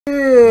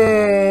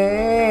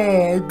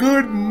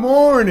Good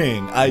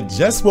morning. I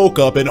just woke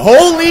up and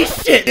holy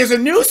shit, there's a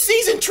new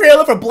season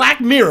trailer for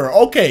Black Mirror.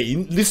 Okay,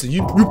 listen,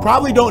 you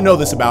probably don't know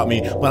this about me,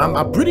 but I'm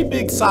a pretty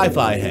big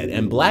sci-fi head,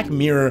 and Black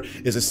Mirror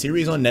is a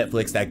series on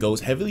Netflix that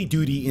goes heavily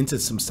duty into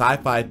some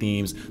sci-fi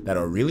themes that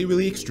are really,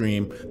 really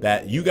extreme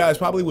that you guys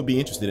probably would be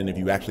interested in if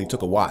you actually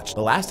took a watch.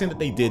 The last thing that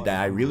they did that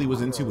I really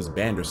was into was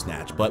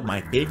Bandersnatch, but my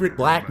favorite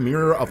Black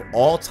Mirror of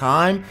all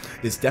time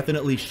is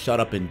definitely Shut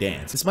Up and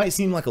Dance. This might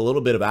seem like a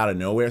little bit of out of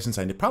nowhere since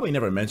I probably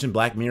never mentioned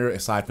Black Mirror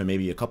aside from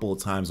maybe a couple of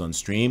times on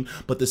stream,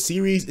 but the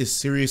series is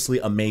seriously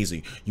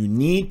amazing. You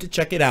need to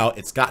check it out.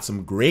 It's got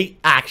some great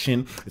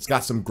action. It's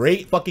got some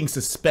great fucking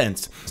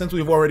suspense. Since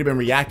we've already been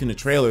reacting to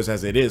trailers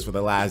as it is for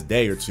the last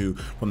day or two,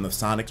 from the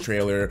Sonic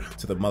trailer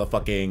to the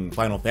motherfucking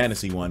Final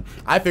Fantasy one,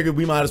 I figured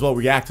we might as well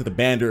react to the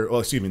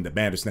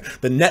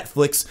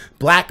Netflix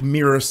Black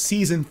Mirror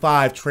Season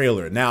 5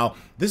 trailer. Now,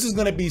 this is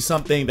going to be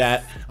something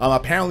that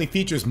apparently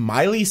features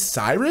MILEY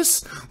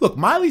CYRUS. Look,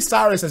 MILEY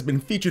CYRUS has been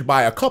featured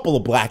by a couple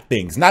of black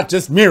things, not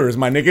just mirrors,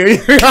 my nigga.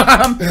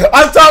 I'm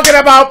talking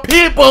about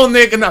people,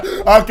 nigga. No.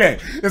 Okay,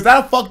 is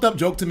that a fucked up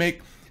joke to make?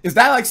 Is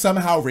that like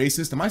somehow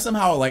racist? Am I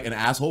somehow like an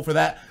asshole for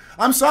that?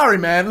 I'm sorry,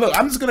 man. Look,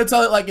 I'm just gonna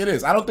tell it like it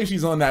is. I don't think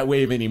she's on that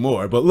wave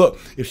anymore. But look,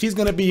 if she's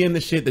gonna be in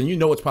the shit, then you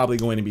know it's probably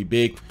going to be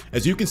big.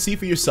 As you can see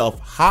for yourself,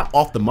 hot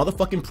off the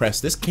motherfucking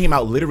press, this came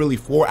out literally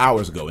 4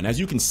 hours ago. And as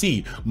you can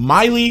see,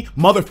 MILEY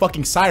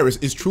motherfucking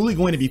CYRUS is truly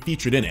going to be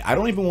featured in it. I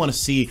don't even want to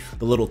see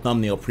the little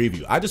thumbnail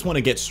preview. I just want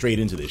to get straight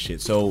into this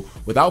shit. So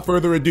without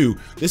further ado,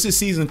 this is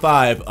season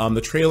 5,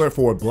 the trailer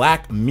for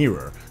Black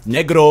Mirror,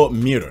 Negro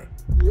Mirror.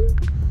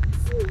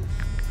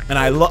 And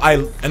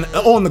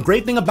the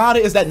great thing about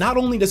it is that not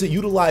only does it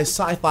utilize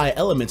sci-fi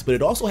elements, but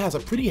it also has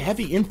a pretty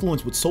heavy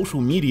influence with social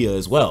media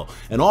as well.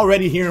 And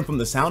already hearing from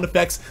the sound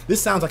effects,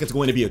 this sounds like it's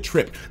going to be a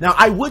trip. Now,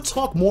 I would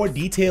talk more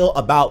detail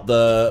about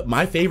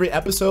my favorite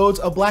episodes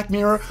of Black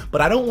Mirror,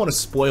 but I don't want to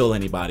spoil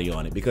anybody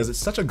on it because it's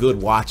such a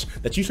good watch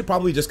that you should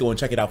probably just go and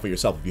check it out for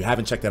yourself if you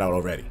haven't checked it out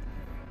already.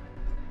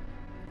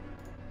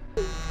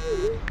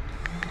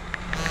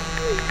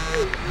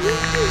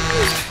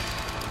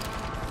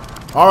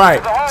 All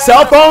right,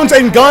 cell phones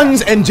and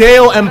guns and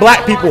jail and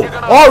black people.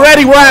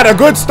 Already we're at a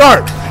good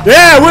start.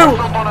 Yeah, we're...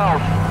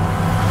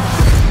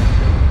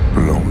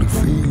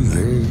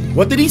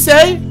 What did he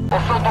say? You're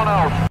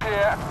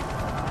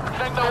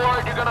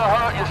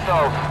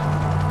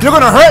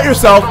gonna hurt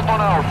yourself?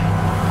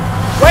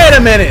 Wait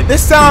a minute,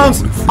 this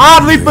sounds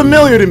oddly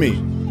familiar to me.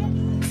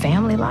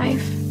 Family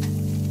life?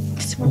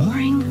 It's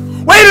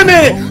boring. Wait a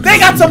minute, they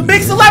got some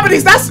big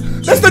celebrities. That's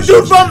the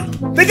dude from...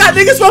 They got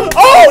niggas from...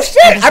 Oh,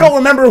 shit! I don't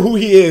remember who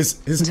he is,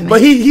 but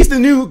he's the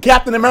new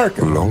Captain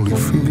America. Oh,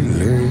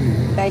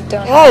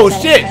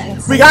 shit!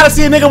 We gotta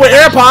see a nigga with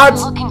AirPods.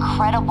 You look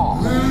incredible.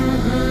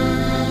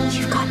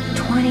 You've got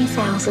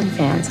 20,000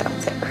 fans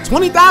out there.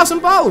 20,000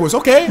 followers,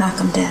 okay. Knock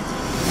 'em dead.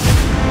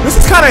 This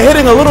is kind of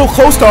hitting a little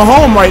close to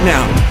home right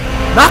now.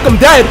 Knock 'em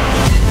dead.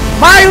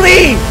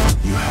 MILEY!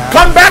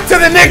 Come back to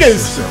the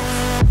niggas!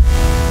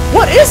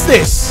 What is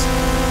this?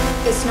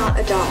 It's not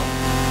a doll.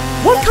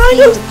 What kind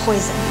of...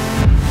 poison.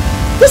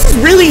 This is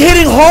really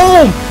hitting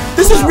home.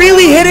 This is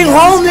really hitting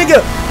home,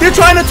 nigga. They're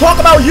trying to talk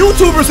about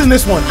YouTubers in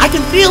this one. I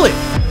can feel it.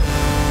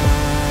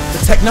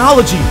 The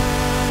technology,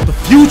 the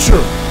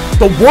future,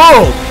 the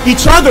world,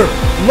 each other,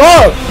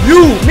 love,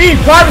 you, me,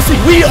 privacy.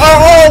 We are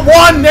all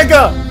one,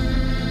 nigga.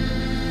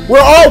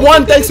 We're all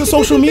one thanks to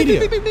social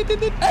media.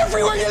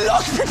 Everywhere you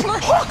look, people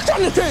are hooked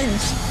on the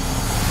things.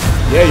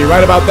 Yeah, you're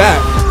right about that.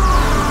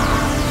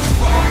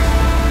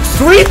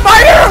 Street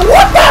Fighter?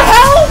 What the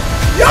hell?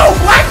 Yo,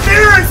 Black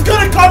Mirror is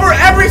gonna cover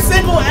every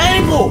single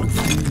angle.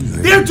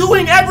 They're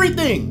doing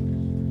everything.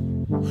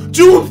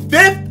 June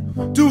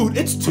 5th? Dude,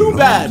 it's too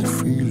bad.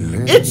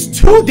 It's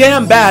too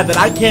damn bad that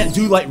I can't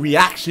do like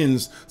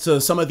reactions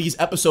to some of these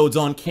episodes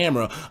on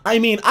camera. I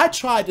mean, I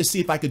tried to see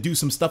if I could do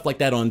some stuff like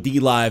that on D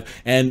Live,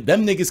 and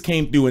them niggas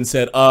came through and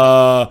said,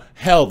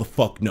 hell the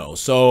fuck no.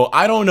 So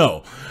I don't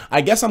know. I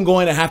guess I'm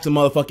going to have to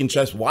motherfucking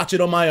just watch it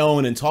on my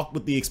own and talk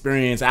with the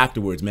experience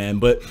afterwards, man.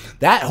 But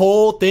that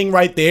whole thing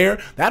right there,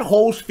 that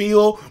whole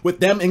spiel with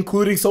them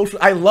including social,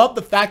 I love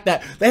the fact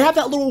that they have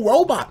that little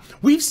robot.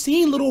 We've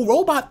seen little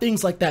robot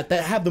things like that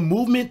have the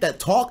movement, that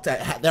talk,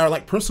 that are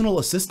like personal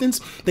assistants.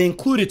 They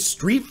included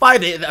street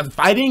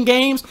fighting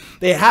games.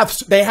 They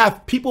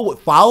have people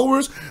with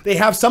followers. They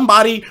have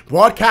somebody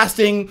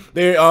broadcasting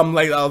their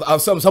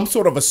some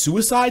sort of a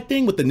suicide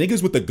thing with the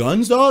niggas with the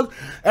guns, dog.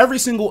 Every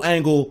single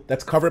angle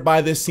that's covered by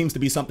this seems to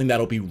be something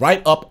that'll be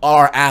right up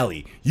our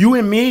alley. You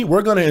and me,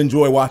 we're gonna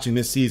enjoy watching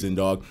this season,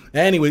 dog.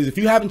 Anyways, if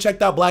you haven't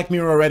checked out Black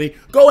Mirror already,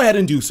 go ahead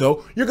and do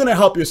so. You're gonna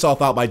help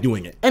yourself out by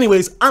doing it.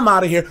 Anyways, I'm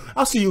out of here.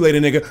 I'll see you later,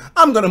 nigga.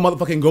 I'm gonna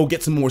motherfucking go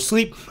get some more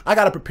sleep. I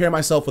gotta prepare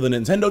myself for the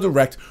Nintendo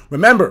Direct.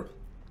 Remember,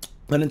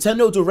 the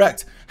Nintendo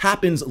Direct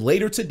happens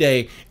later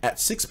today at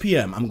 6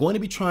 p.m. I'm going to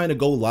be trying to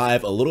go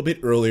live a little bit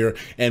earlier,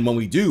 and when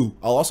we do,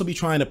 I'll also be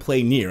trying to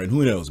play Nier, and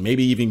who knows,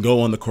 maybe even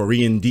go on the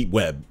Korean deep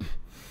web.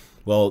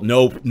 Well,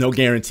 no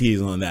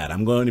guarantees on that.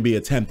 I'm going to be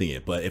attempting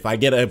it, but if I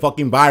get a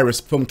fucking virus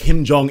from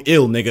Kim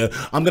Jong-il,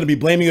 nigga, I'm gonna be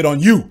blaming it on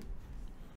you.